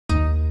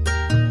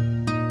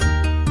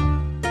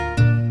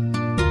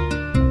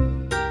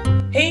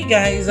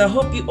Guys, I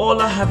hope you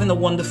all are having a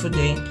wonderful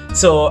day.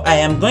 So I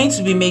am going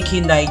to be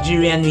making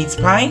Nigerian meat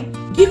pie.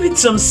 Give it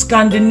some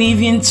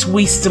Scandinavian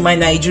twist to my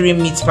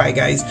Nigerian meat pie,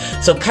 guys.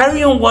 So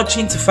carry on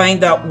watching to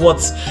find out what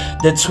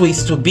the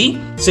twist will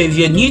be. So if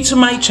you're new to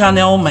my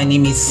channel, my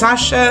name is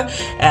Sasha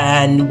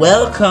and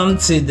welcome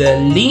to the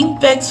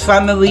Lindberg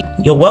family.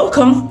 You're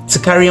welcome to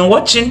carry on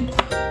watching.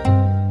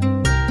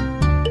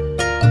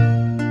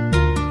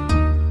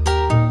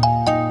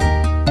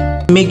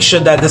 Make sure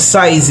that the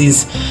size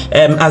is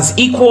as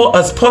equal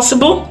as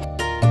possible.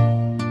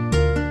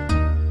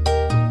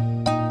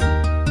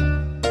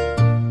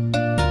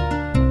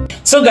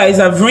 So guys,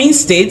 I've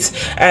rinsed it,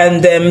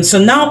 and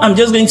so now I'm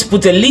just going to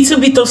put a little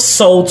bit of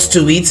salt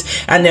to it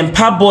and then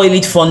parboil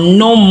it for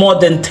no more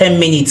than 10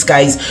 minutes,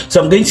 guys.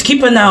 So I'm going to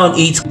keep an eye on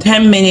it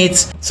 10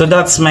 minutes. So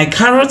that's my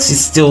carrots,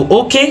 is still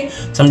okay.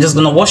 So I'm just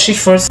gonna wash it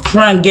first.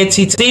 Try and get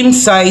it same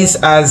size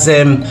as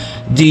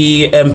the